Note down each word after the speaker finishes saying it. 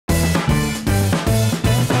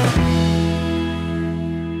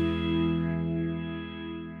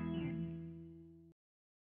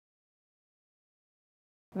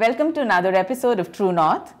Welcome to another episode of True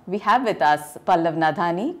North. We have with us Pallav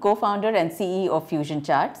Nadhani, co-founder and CEO of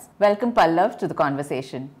FusionCharts. Welcome, Pallav, to the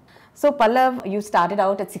conversation. So, Pallav, you started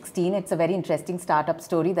out at 16. It's a very interesting startup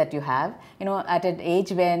story that you have. You know, at an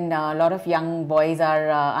age when a lot of young boys are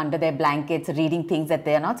under their blankets reading things that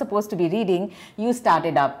they are not supposed to be reading, you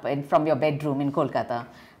started up from your bedroom in Kolkata.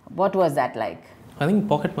 What was that like? I think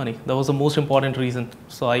pocket money, that was the most important reason.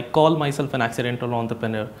 So I call myself an accidental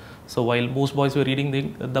entrepreneur. So while most boys were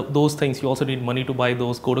reading those things, you also need money to buy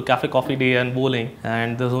those, go to cafe coffee day and bowling.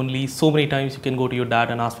 And there's only so many times you can go to your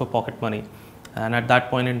dad and ask for pocket money. And at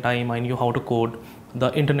that point in time, I knew how to code.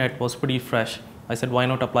 The internet was pretty fresh. I said, why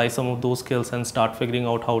not apply some of those skills and start figuring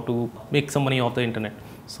out how to make some money off the internet.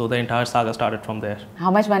 So the entire saga started from there. How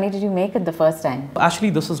much money did you make at the first time?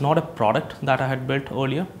 Actually, this is not a product that I had built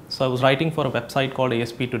earlier. So I was writing for a website called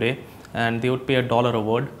ASP Today, and they would pay $1 a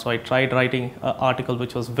word. So I tried writing an article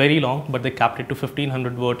which was very long, but they capped it to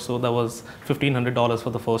 1,500 words. So that was $1,500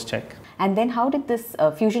 for the first check. And then how did this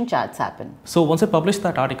FusionCharts happen? So once I published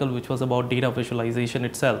that article, which was about data visualization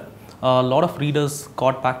itself, a lot of readers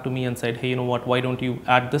got back to me and said, hey, you know what, why don't you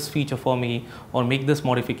add this feature for me or make this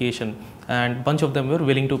modification? And a bunch of them were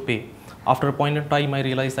willing to pay. After a point in time, I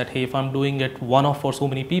realized that, hey, if I'm doing it one-off for so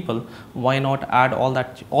many people, why not add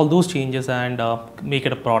all those changes and make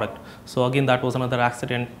it a product? So again, that was another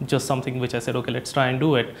accident, just something which I said, okay, let's try and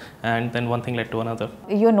do it. And then one thing led to another.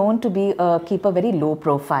 You're known to keep a very low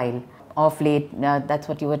profile of late. That's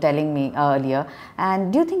what you were telling me earlier.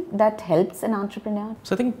 And do you think that helps an entrepreneur?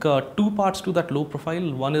 So I think two parts to that low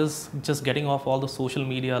profile. One is just getting off all the social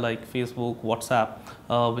media like Facebook,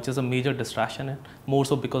 WhatsApp, which is a major distraction, more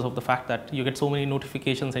so because of the fact that you get so many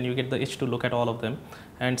notifications and you get the itch to look at all of them.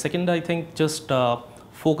 And second, I think just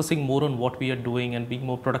focusing more on what we are doing and being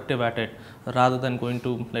more productive at it rather than going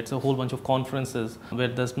to, let's say, a whole bunch of conferences where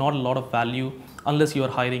there's not a lot of value unless you are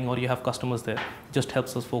hiring or you have customers there. Just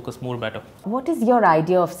helps us focus more better. What is your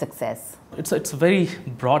idea of success? It's a very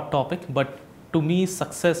broad topic, but to me,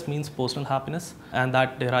 success means personal happiness, and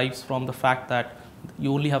that derives from the fact that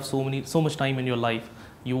you only have so much time in your life.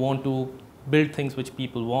 You want to build things which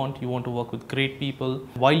people want. You want to work with great people.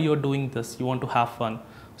 While you're doing this, you want to have fun.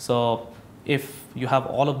 So if you have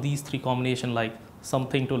all of these three combinations, like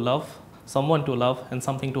something to love, someone to love, and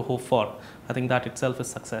something to hope for, I think that itself is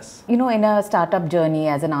success. You know, in a startup journey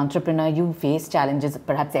as an entrepreneur, you face challenges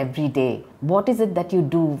perhaps every day. What is it that you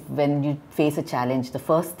do when you face a challenge, the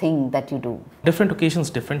first thing that you do? Different occasions,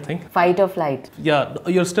 different thing. Fight or flight? Yeah,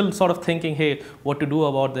 you're still sort of thinking, hey, what to do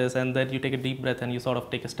about this, and then you take a deep breath and you sort of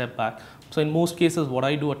take a step back. So in most cases, what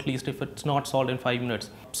I do, at least if it's not solved in 5 minutes,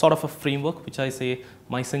 sort of a framework, which I say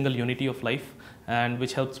my single unity of life, and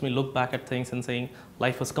which helps me look back at things and saying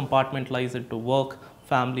life is compartmentalized into work,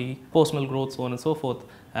 family, personal growth, so on and so forth.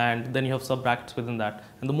 And then you have sub brackets within that.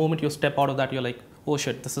 And the moment you step out of that, you're like, oh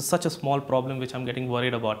shit, this is such a small problem which I'm getting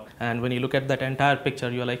worried about. And when you look at that entire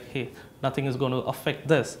picture, you're like, hey, nothing is going to affect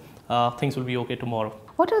this. Things will be okay tomorrow.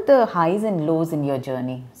 What are the highs and lows in your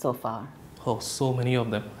journey so far? Oh, so many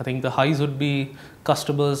of them. I think the highs would be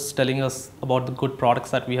customers telling us about the good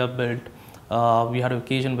products that we have built. We had an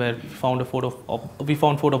occasion where we found photo of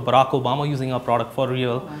Barack Obama using our product for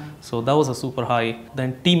real. Wow. So that was a super high.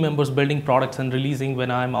 Then team members building products and releasing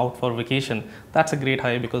when I'm out for vacation. That's a great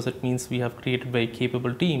high because it means we have created very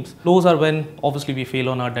capable teams. Lows are when obviously we fail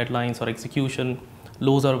on our deadlines or execution.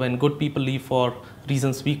 Lows are when good people leave for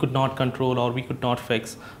reasons we could not control or we could not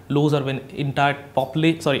fix. Lows are when entire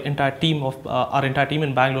team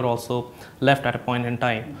in Bangalore also left at a point in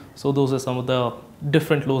time. So those are some of the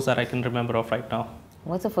different lows that I can remember of right now.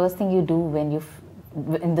 What's the first thing you do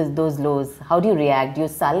when those lows? How do you react? Do you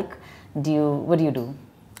sulk? What do you do?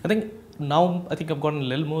 I think I've gotten a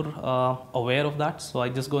little more aware of that. So I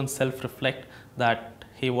just go and self-reflect that,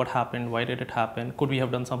 hey, what happened? Why did it happen? Could we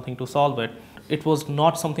have done something to solve it? It was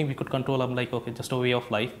not something we could control. I'm like, okay, just a way of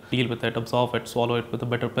life, deal with it, absorb it, swallow it with a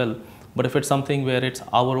bitter pill. But if it's something where it's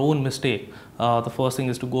our own mistake, the first thing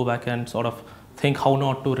is to go back and sort of think how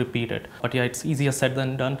not to repeat it. But yeah, it's easier said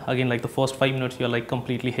than done. Again, like the first 5 minutes, you're like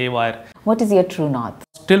completely haywire. What is your true north?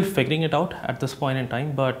 Still figuring it out at this point in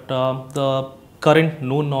time, but the current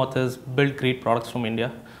known north is build great products from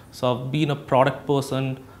India. So I've been a product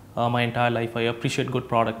person my entire life. I appreciate good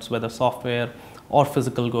products, whether software or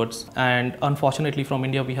physical goods. And unfortunately from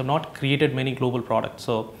India, we have not created many global products.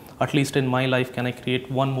 So at least in my life, can I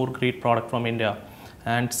create one more great product from India?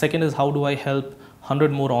 And second is, how do I help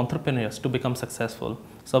 100 more entrepreneurs to become successful?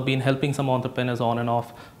 So I've been helping some entrepreneurs on and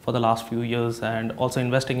off for the last few years and also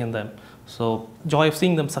investing in them. So joy of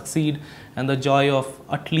seeing them succeed and the joy of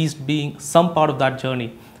at least being some part of that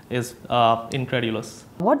journey is incredulous.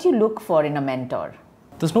 What do you look for in a mentor?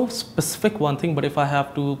 There's no specific one thing, but if I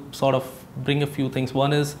have to sort of bring a few things,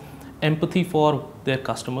 one is empathy for their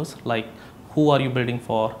customers, like who are you building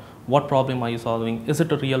for? What problem are you solving? Is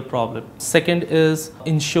it a real problem? Second is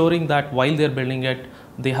ensuring that while they're building it,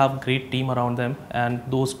 they have great team around them, and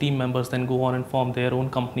those team members then go on and form their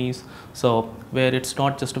own companies. So where it's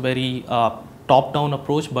not just a very top-down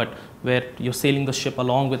approach, but where you're sailing the ship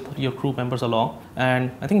along with your crew members along.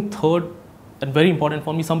 And I think third, and very important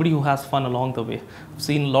for me, somebody who has fun along the way. I've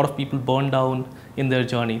seen a lot of people burn down in their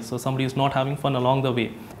journey. So somebody who's not having fun along the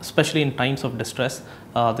way, especially in times of distress,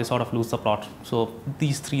 they sort of lose the plot. So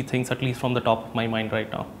these three things, at least from the top of my mind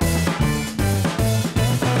right now.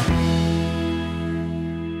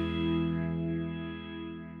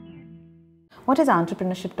 What has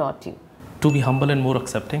entrepreneurship taught you? To be humble and more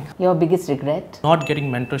accepting. Your biggest regret? Not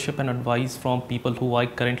getting mentorship and advice from people who I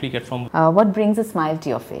currently get from. What brings a smile to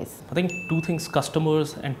your face? I think two things,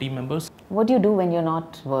 customers and team members. What do you do when you're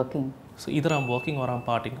not working? So either I'm working or I'm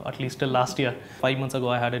partying, at least till last year. 5 months ago,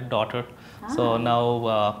 I had a daughter. So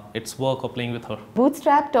now it's work or playing with her.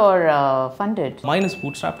 Bootstrapped or funded? Mine is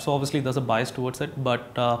bootstrapped, so obviously there's a bias towards it,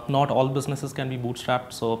 but not all businesses can be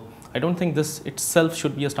bootstrapped. So I don't think this itself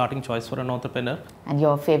should be a starting choice for an entrepreneur. And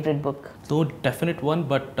your favorite book? No definite one,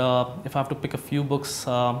 but if I have to pick a few books,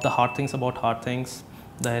 The Hard Things About Hard Things,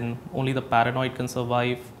 then Only the Paranoid Can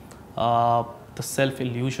Survive, The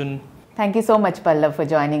Self-Illusion. Thank you so much, Pallav, for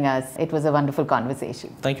joining us. It was a wonderful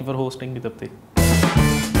conversation. Thank you for hosting me, Dipti.